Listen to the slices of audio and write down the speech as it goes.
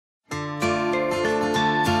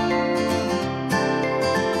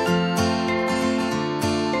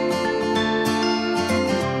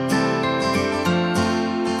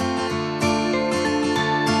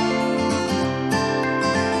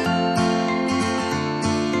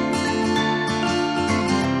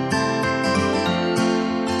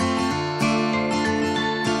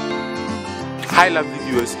Hi lovely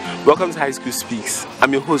viewers, welcome to High School Speaks.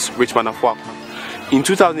 I'm your host Richman Afuakwa. In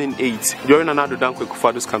 2008, during Nana Addo Dankwa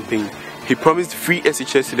Akufo-Addo's campaign, he promised free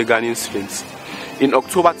SHS to the Ghanaian students. In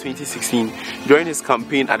October 2016, during his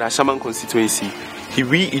campaign at the Ashaman constituency, he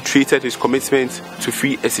reiterated his commitment to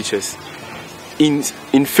free SHS.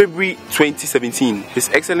 In February 2017, His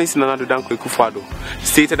Excellency Nana Addo Dankwa Akufo-Addo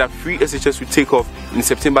stated that free SHS would take off in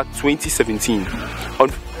September 2017.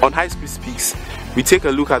 On High School Speaks, we take a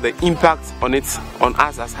look at the impact on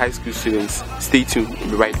us as high school students. Stay tuned, we'll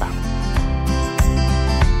be right back.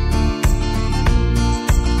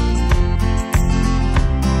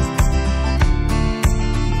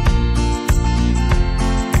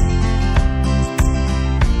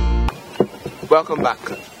 Welcome back.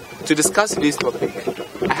 To discuss today's topic,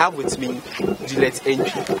 I have with me Juliet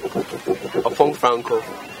Entry, Opong Franco,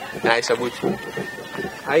 and Aisha Bochu.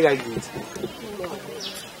 How are you guys doing?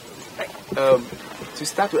 To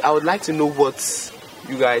start with, I would like to know what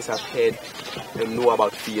you guys have heard and know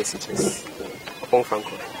about free SHS. Opong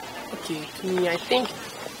Franco. Okay, to me, I think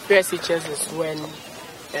free SHS is when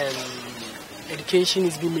education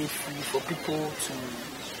is being made free for people to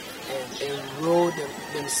enroll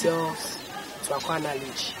themselves to acquire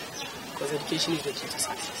knowledge, because education is the key to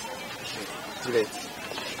success. Juliet. I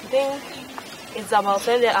think it's about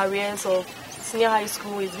when the arrears of senior high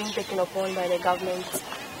school is being taken upon by the government.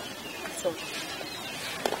 So,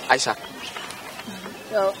 Aisha.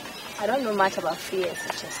 Well, I don't know much about free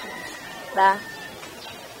SHS, but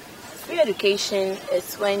free education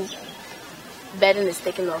is when burden is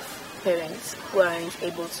taken off parents who aren't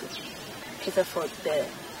able to cater for the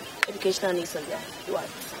educational needs of their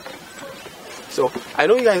wives. So I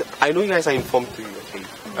know you guys are informed too, okay?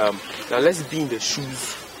 Now let's be in the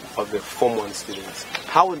shoes of the Form 1 students.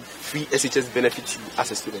 How will free SHS benefit you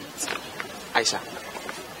as a student? Aisha.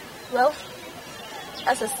 Well,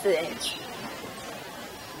 as a student,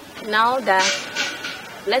 now that,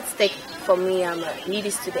 let's take for me, I'm a needy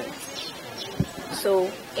student. So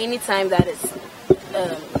anytime that is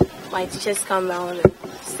my teachers come around and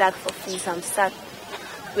start for fees, I'm stuck.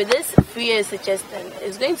 With this free SHS, then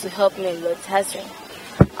it's going to help me a lot.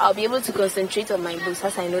 I'll be able to concentrate on my books,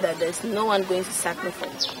 as I know that there's no one going to sack me from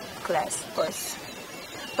class. Because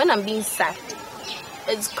when I'm being sacked,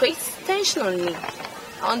 it creates tension on me.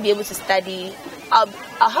 I won't be able to study. I'll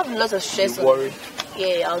have lots of stress. Worried?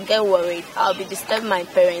 Yeah, I'll get worried. I'll be disturbing my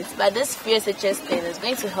parents. But this free SHS thing is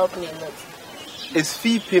going to help me a lot. Is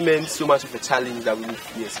fee payment so much of a challenge that we need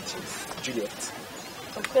free SHS? Juliet?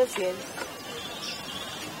 of course, yes.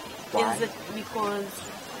 Why? It's because,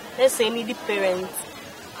 let's say, needy parents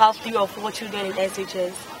have 3 or 4 children in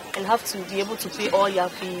SHS and have to be able to pay all their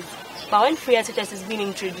fees. But when free SHS is being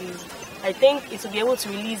introduced, I think it will be able to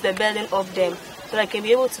release the burden of them, so they can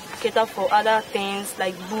be able to cater for other things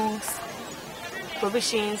like books,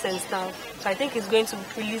 provisions and stuff. So I think it's going to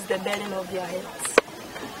release the burden of their heads.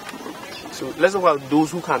 So let's talk about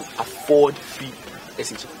those who can afford free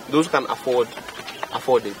SHS. Those who can afford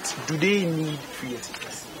it. Do they need free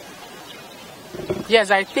SHS?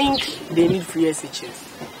 Yes, I think they need free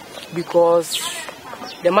SHS because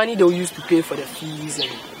the money they'll use to pay for the fees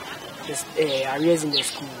and the arrears in the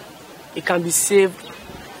school, it can be saved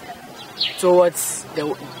towards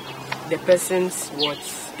the person's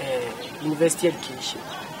university education.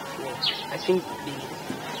 Yeah, I think they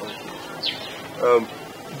need.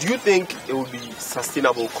 Do you think it will be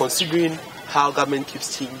sustainable considering how government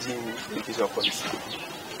keeps changing education policy?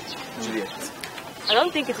 Juliet? I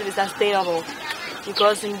don't think it will be sustainable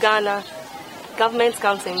because in Ghana, government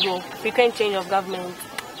comes and go, frequent change of government,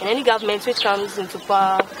 and any government which comes into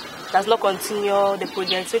power does not continue the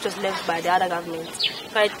projects which was left by the other government.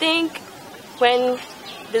 So I think when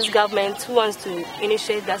this government who wants to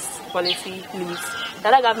initiate that policy leaves, the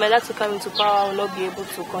other government that will come into power will not be able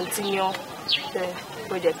to continue the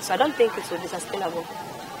project. So I don't think it will be sustainable.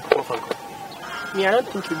 I don't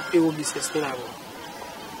think it will be sustainable.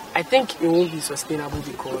 I think it won't be sustainable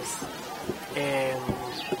because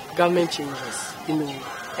government changes, and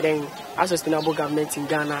then our sustainable government in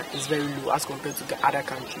Ghana is very low as compared to the other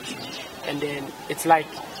countries. And then it's like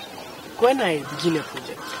when I begin a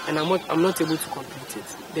project and I'm not able to complete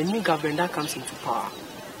it, the new government that comes into power,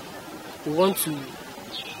 they want to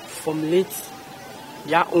formulate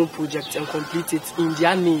their own project and complete it in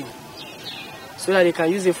their name, so that they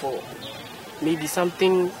can use it for maybe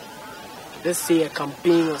something. Let's say a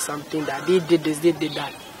campaign or something that they did this, they did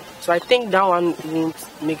that. So I think that one won't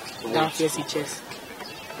make that SHS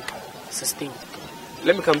sustain.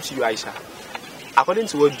 Let me come to you, Aisha. According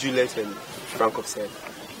to what Juliet and Franco said,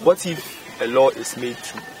 what if a law is made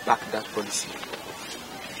to back that policy?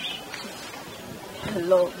 A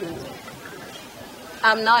law.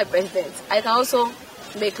 I'm now a president, I can also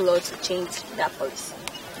make law to change that policy.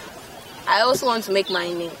 I also want to make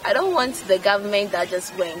my name. I don't want the government that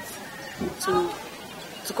just went to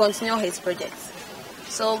continue his projects.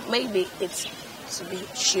 So maybe it's, to be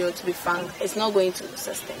sure, to be frank, it's not going to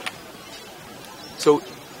sustain. So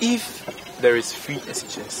if there is free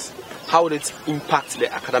SHS, how would it impact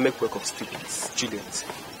the academic work of students?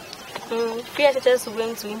 Free SHS is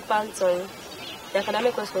going to impact on the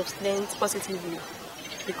academic work of students positively,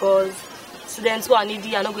 because students who are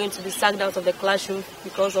needy are not going to be sacked out of the classroom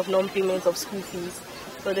because of non-payment of school fees.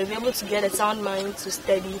 So they'll be able to get a sound mind to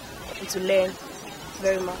study and to learn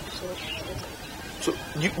very much. So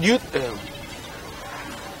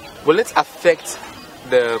will it affect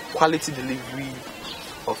the quality delivery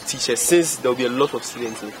of teachers, since there will be a lot of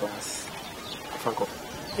students in class? Franco?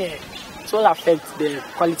 Yeah, it will affect the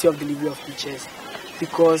quality of delivery of teachers,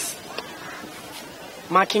 because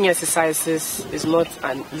marking exercises is not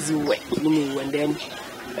an easy work. When then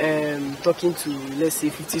talking to, let's say,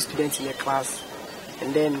 50 students in a class,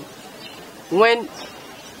 and then when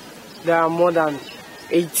there are more than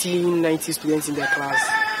 18, 90 students in the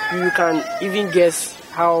class, you can even guess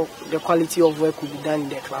how the quality of work will be done in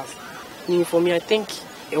the class. For me, I think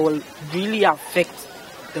it will really affect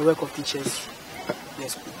the work of teachers in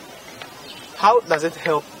school. How does it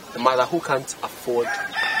help the mother who can't afford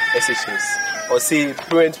SHS, or say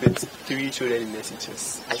parents with 3 children in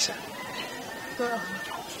SHS? Aisha?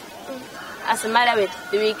 As a mother with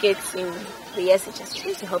 3 kids in the SHS, it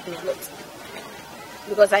needs to help me a lot,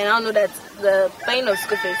 because I now know that the pain of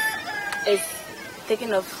school fees is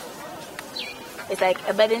taken off. It's like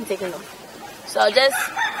a burden taken off. So I'll just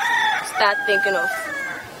start thinking of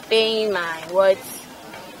paying my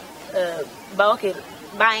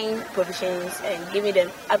buying provisions and giving them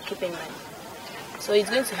upkeeping money. So it's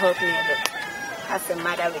going to help me a lot as a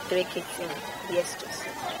mother with 3 kids in the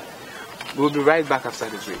SHS. We'll be right back after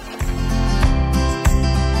the break.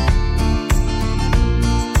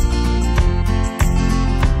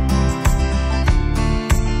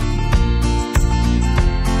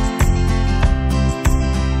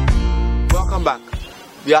 Back.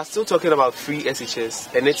 We are still talking about free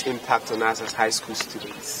SHS and its impact on us as high school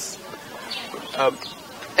students.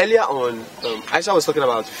 Earlier on, Aisha was talking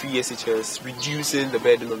about free SHS reducing the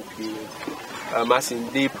burden on parents, as in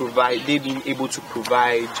they being able to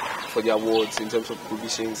provide for their wards in terms of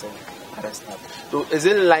provisions and other stuff. So is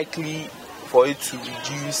it likely for it to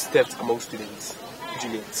reduce theft among students,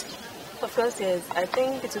 Juliet? Of course, yes. I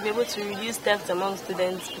think it will be able to reduce theft among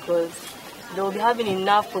students because they will be having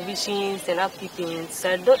enough provisions and upkeeping. So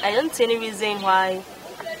I don't see any reason why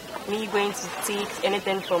me going to take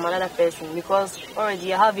anything from another person, because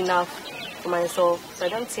already I have enough for myself. So I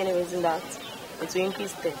don't see any reason that it will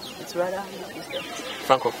increase theft. It's rather increase theft.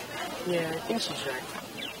 Franco? Yeah, I think she's right.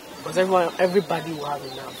 Because everybody will have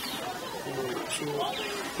enough. So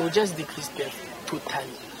it will just decrease theft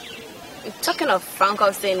totally. Talking of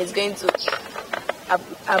Franco saying it's going to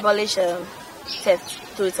abolish theft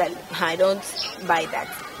totally, I don't buy that,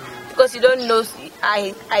 because you don't know.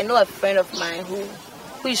 I know a friend of mine who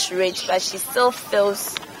is rich, but she still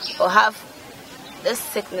feels or have this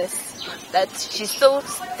sickness that she still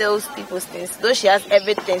steals people's things. Though she has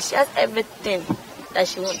everything that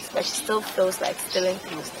she wants, but she still feels like stealing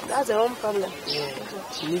people's things. That's her own problem. Yeah,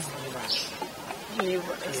 she needs to leave us. Yeah.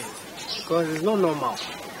 Because it's not normal.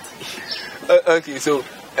 Okay, so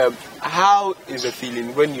how is the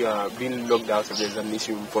feeling when you are being locked out of the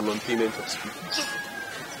examination for non-payment of school fees?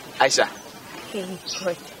 Aisha?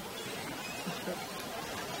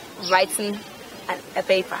 Writing a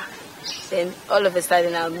paper, then all of a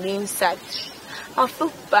sudden I'm being sacked. I'll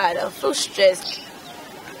feel bad. I'll feel stressed.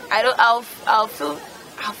 I'll feel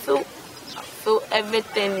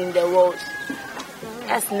everything in the world.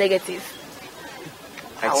 That's negative.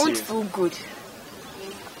 I won't feel good.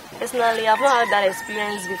 Personally, I've not had that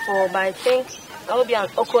experience before, but I think that would be an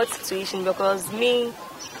awkward situation, because me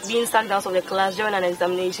being sacked out of the class during an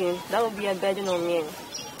examination, that would be a burden on me.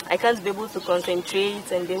 I can't be able to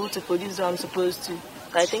concentrate and be able to produce what I'm supposed to.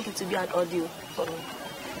 So I think it would be an ordeal for me.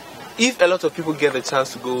 If a lot of people get the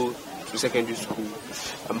chance to go to secondary school,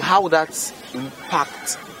 how would that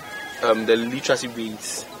impact the literacy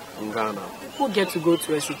rates in Ghana? People get to go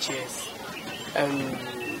to SHS.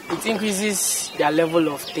 It increases their level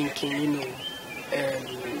of thinking,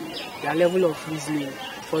 their level of reasoning.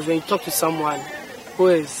 Because when you talk to someone who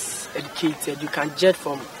is educated, you can judge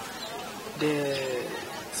from the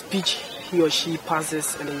speech he or she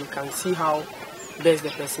passes, and then you can see how best the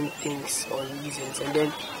person thinks or reasons, and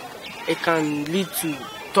then it can lead to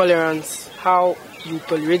tolerance, how you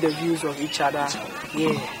tolerate the views of each other.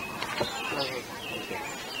 Yeah.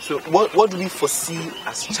 So what do we foresee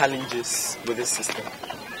as challenges with this system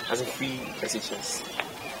as a free SHS?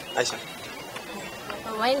 Aisha.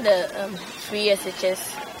 When the free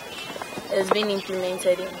SHS is being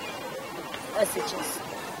implemented in SHS,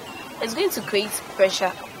 it's going to create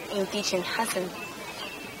pressure in teaching.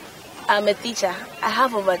 I'm a teacher. I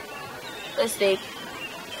have over, let's say,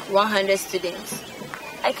 100 students.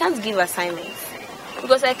 I can't give assignments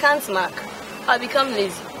because I can't mark. I'll become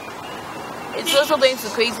lazy. It's also going to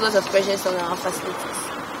create lots of pressures on our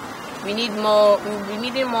facilities. We need more. We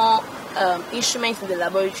needing more instruments in the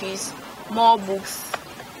laboratories, more books,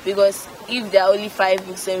 because if there are only 5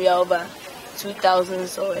 books and we are over 2,000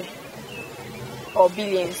 or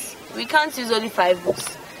billions, we can't use only 5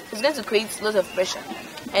 books. It's going to create lots of pressure,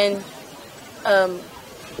 and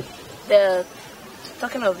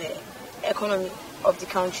talking of the economy of the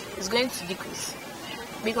country is going to decrease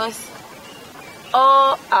because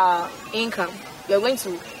all our income, we are going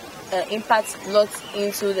to impact lots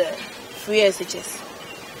into the free SHS.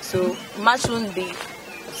 So much won't be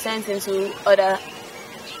sent into other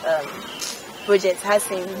projects,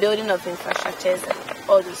 as in building of infrastructures and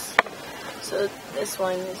all this. So this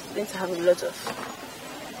one is going to have a lot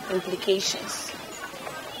of implications.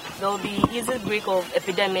 There will be easy break of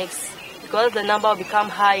epidemics because the number will become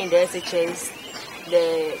high in the SHS.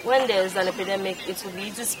 When there's an epidemic, it will be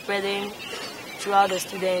easy spreading throughout the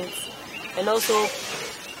students. And also,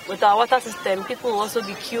 with our water system, people will also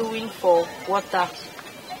be queuing for water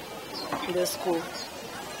in the school.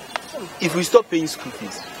 If we stop paying school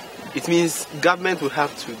fees, it means government will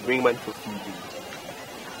have to bring money for feeding.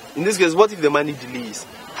 In this case, what if the money delays?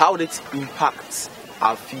 How would it impact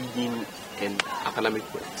our feeding and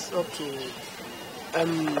academic works? Okay.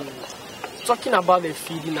 Talking about the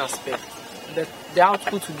feeding aspect, the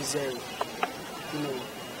output will be zero.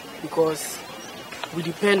 Because we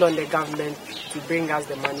depend on the government to bring us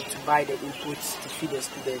the money to buy the inputs to feed the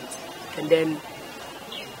students. And then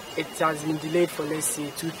it has been delayed for, let's say,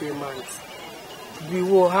 2-3 months. We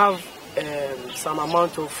will have some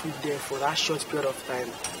amount of food there for that short period of time.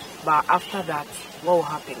 But after that, what will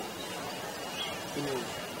happen?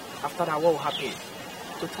 After that, what will happen?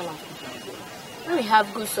 Total output will be zero. When we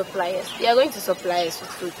have good suppliers, they are going to supply us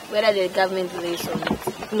with food, whether the government delays or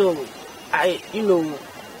not. No,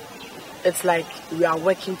 it's like we are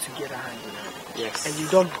working together hand in hand. Yes. And you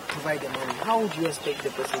don't provide the money. How would you expect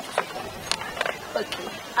the person to supply? Okay,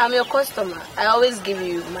 I'm your customer. I always give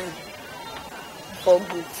you money for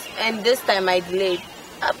goods. And this time I delayed.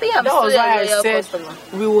 I'm That was why I your said customer.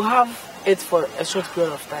 we will have it for a short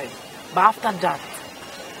period of time. But after that,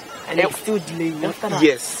 and it's still delaying. After that,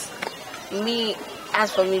 Yes. Me,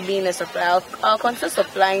 as for me being a supplier, I'll continue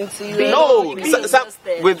supplying to you. No, Be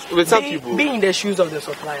with some people. Be in the shoes of the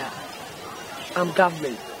supplier. I'm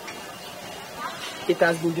government. It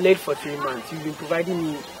has been delayed for 3 months. You've been providing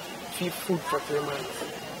me food for 3 months.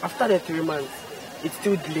 After the 3 months, it's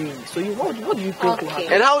still delaying. So what do you think will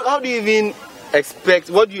happen? And how do you even expect?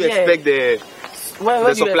 What do you expect the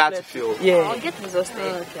supplier to feel? Yeah. I'll get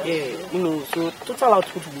exhausted. Yeah. So total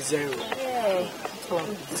output will be zero. Yeah. Total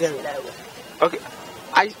output will be zero. Okay.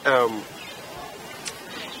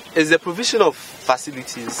 Is the provision of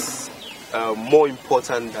facilities more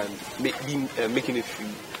important than making it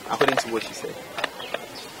free, according to what she said?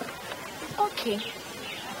 Okay.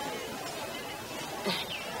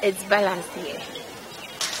 It's balanced here.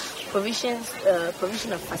 Provision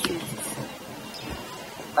of facilities.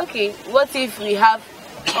 Okay, what if we have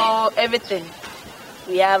everything?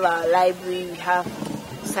 We have our library, we have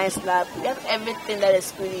science lab, we have everything that the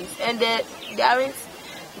school needs, and there aren't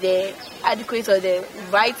the adequate or the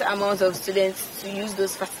right amount of students to use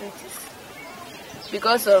those facilities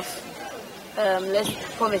because of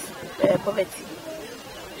poverty.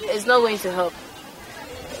 It's not going to help.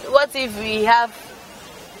 What if we have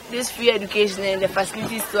this free education and the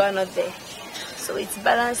facilities still are not there? So it's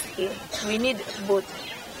balanced here. We need both.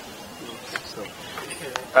 So,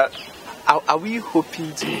 are we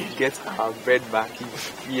hoping to get our bread back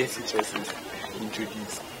if SHS is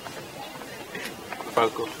introduced?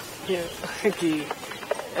 Franco? Yeah, okay.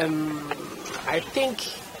 I think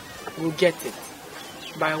we'll get it,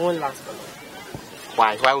 but it won't last for long.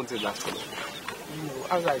 Why? Why won't it last for long?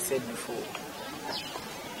 As I said before,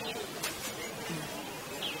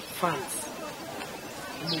 funds,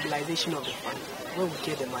 mobilization of the fund, where we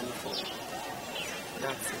get the money from.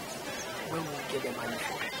 That's it. Where we get the money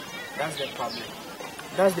from. That's the problem.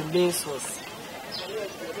 That's the main source.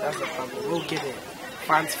 That's the problem. We'll get the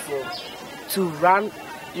funds from to run.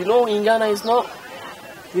 In Ghana,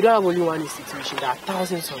 we don't have only one institution. There are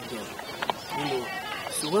thousands of them.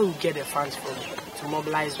 So where we get the funds from to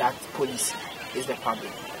mobilize that policy is the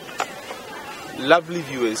problem. Lovely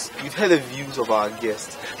viewers, you've heard the views of our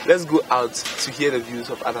guests. Let's go out to hear the views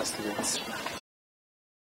of other students.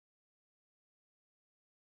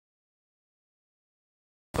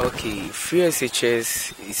 Okay, free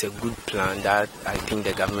SHS is a good plan that I think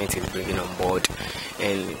the government is bringing on board,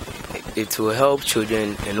 and it will help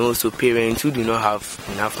children and also parents who do not have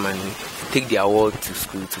enough money take their work to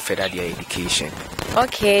school to further their education.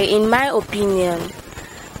 Okay, in my opinion,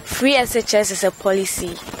 free SHS is a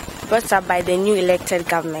policy brought up by the new elected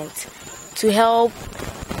government to help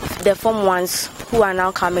the Form 1s who are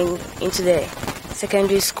now coming into the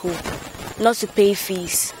secondary school not to pay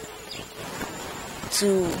fees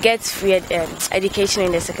to get free education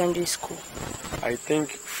in the secondary school. I think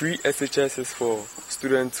free SHS is for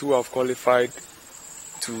students who have qualified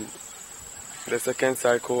to the second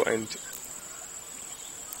cycle and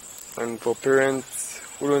for parents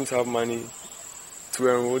who don't have money to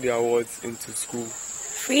enroll their wards into school.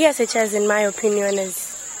 Free SHS, in my opinion,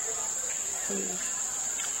 is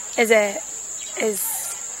a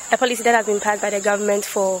policy that has been passed by the government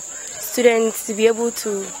for students to be able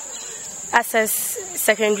to access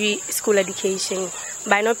secondary school education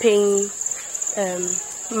by not paying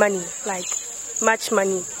money, like much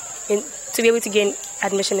money, to be able to gain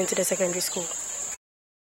admission into the secondary school.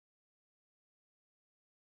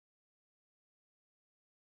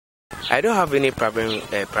 I don't have any problem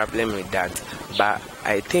with that, but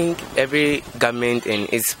I think every government and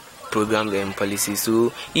its programs and policies.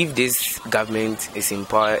 So if this government is in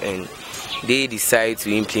power and they decide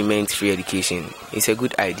to implement free education, it's a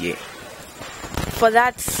good idea. For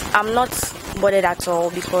that, I'm not bothered at all,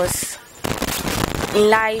 because in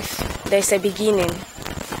life there's a beginning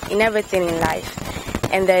in everything in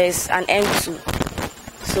life, and there is an end to.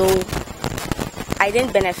 So I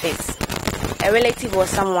didn't benefit. A relative or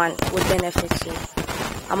someone would benefit too.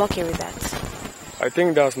 I'm okay with that. I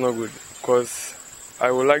think that's not good, because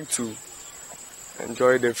I would like to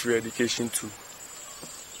enjoy the free education too.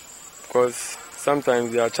 Because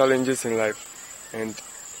sometimes there are challenges in life, and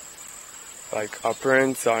like our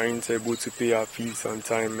parents aren't able to pay our fees on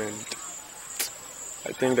time, and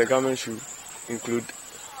I think the government should include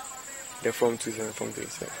the Form 2s and Form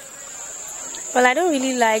 3s. Well, I don't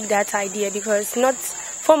really like that idea, because not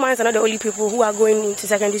Form 1s are not the only people who are going into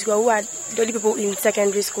secondary school, who are the only people in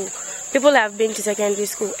secondary school. People have been to secondary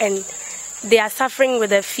school and they are suffering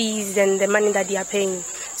with the fees and the money that they are paying.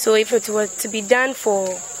 So if it was to be done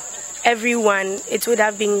for everyone, it would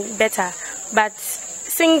have been better. But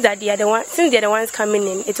since they are the ones coming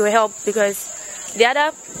in, it will help, because the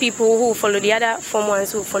other people who follow, the other Form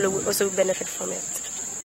 1s who follow, will also benefit from it.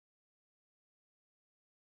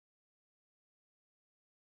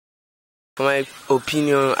 For my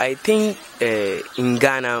opinion, I think in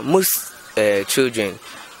Ghana, most children,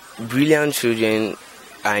 brilliant children,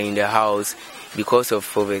 are in the house because of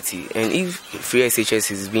poverty. And if free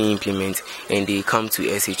SHS is being implemented and they come to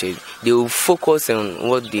SHS, they will focus on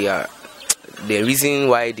what they are, the reason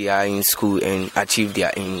why they are in school, and achieve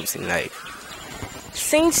their aims in life.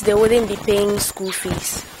 Since they wouldn't be paying school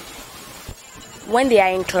fees, when they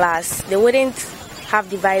are in class, they wouldn't have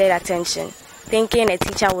divided attention, thinking a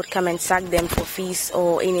teacher would come and sack them for fees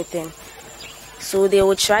or anything. So they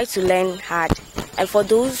would try to learn hard. And for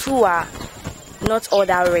those who are not all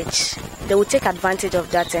that rich, they will take advantage of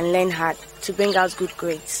that and learn hard to bring out good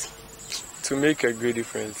grades. To make a great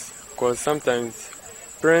difference, because sometimes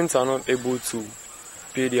parents are not able to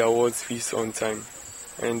pay their wards fees on time,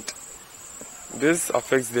 and this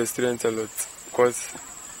affects the students a lot, because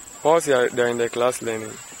whilst they're in the class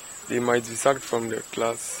learning, they might be sacked from the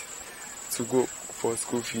class to go for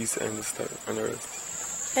school fees and stuff and the rest.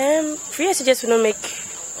 Free SHS will not make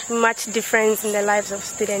much difference in the lives of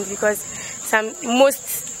students, because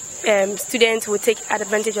most students will take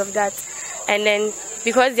advantage of that, and then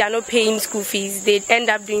because they are not paying school fees, they end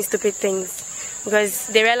up doing stupid things, because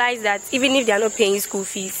they realize that even if they are not paying school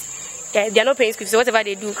fees, so whatever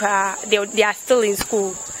they do, they are still in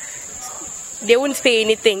school. They won't pay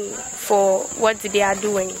anything for what they are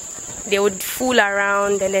doing. They would fool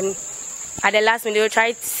around, and then at the last minute they will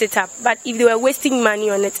try to sit up. But if they were wasting money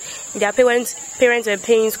on it, their parents were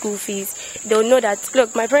paying school fees, they would know that,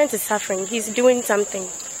 look, my parent is suffering, he's doing something.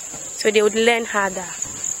 So they would learn harder.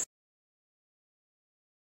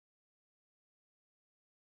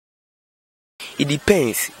 It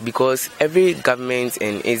depends, because every government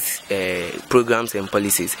and its programs and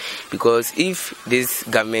policies, because if this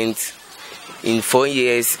government in 4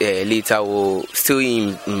 years later will still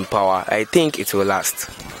in power, I think it will last.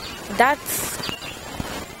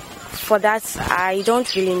 For that, I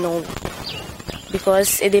don't really know,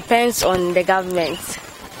 because it depends on the government.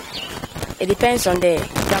 It depends on the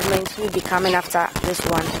government will be coming after this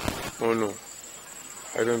one? Oh no,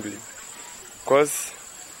 I don't believe. Because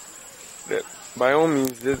by all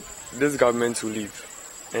means, this government will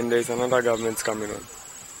leave, and there's another government coming on,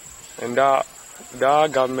 and that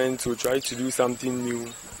government will try to do something new.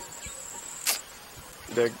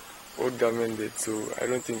 The old government did, so I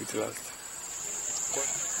don't think it will last.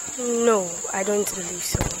 No, I don't believe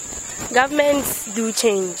so. Governments do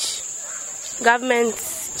change.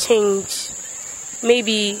 Governments change.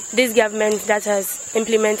 Maybe this government that has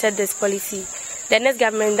implemented this policy, the next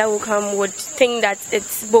government that will come would think that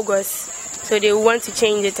it's bogus, so they will want to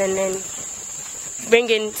change it and then bring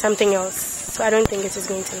in something else. So I don't think it is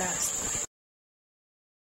going to last.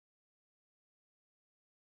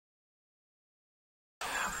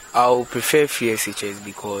 I'll prefer free SHS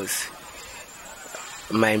because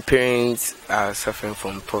my parents are suffering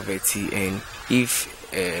from poverty, and if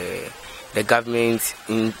the government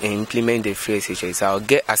implement the free SHS, I'll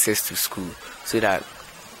get access to school, so that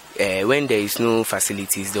when there is no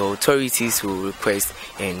facilities, the authorities will request,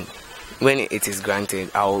 and when it is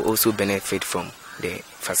granted, I will also benefit from the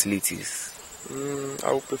facilities.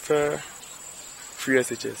 I would prefer free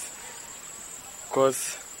SHS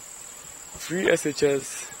because free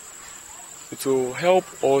SHS, it will help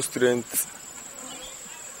all students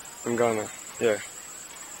in Ghana. Yeah,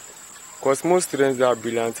 because most students that are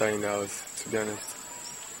brilliant are in the house, to be honest.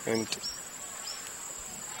 And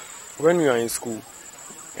when we are in school,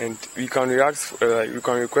 and we can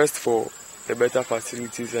request for the better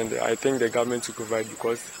facilities, and I think the government will provide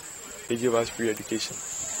because they give us free education.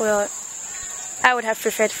 Well, I would have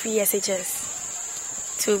preferred free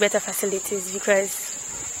SHS to better facilities because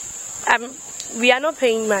we are not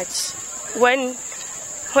paying much. When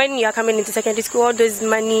you are coming into secondary school, all this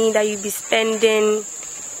money that you'll be spending,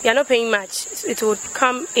 you are not paying much. It would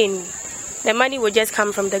come in. The money will just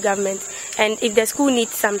come from the government. And if the school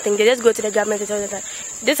needs something, they just go to the government and tell them that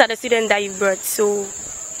these are the students that you brought, so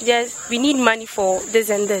we need money for this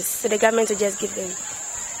and this. So the government will just give them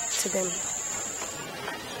to them.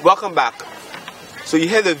 Welcome back. So you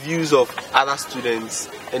heard the views of other students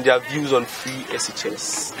and their views on free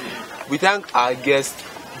SHS. We thank our guests,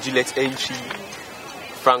 Juliet Entry,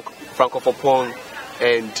 Franco Popong,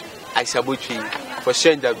 and Aisha Butchi for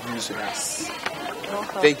sharing their views with us.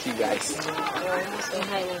 Thank you guys.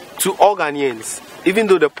 To all Ghanaians, even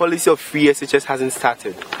though the policy of free SHS hasn't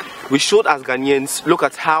started, we should as Ghanaians look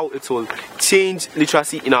at how it will change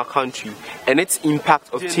literacy in our country and its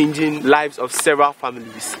impact of changing lives of several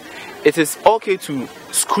families. It is okay to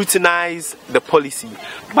scrutinize the policy,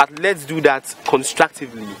 but let's do that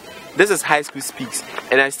constructively. This is High School Speaks,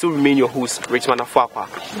 and I still remain your host, Richmond Afuakwa.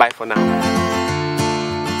 Bye for now.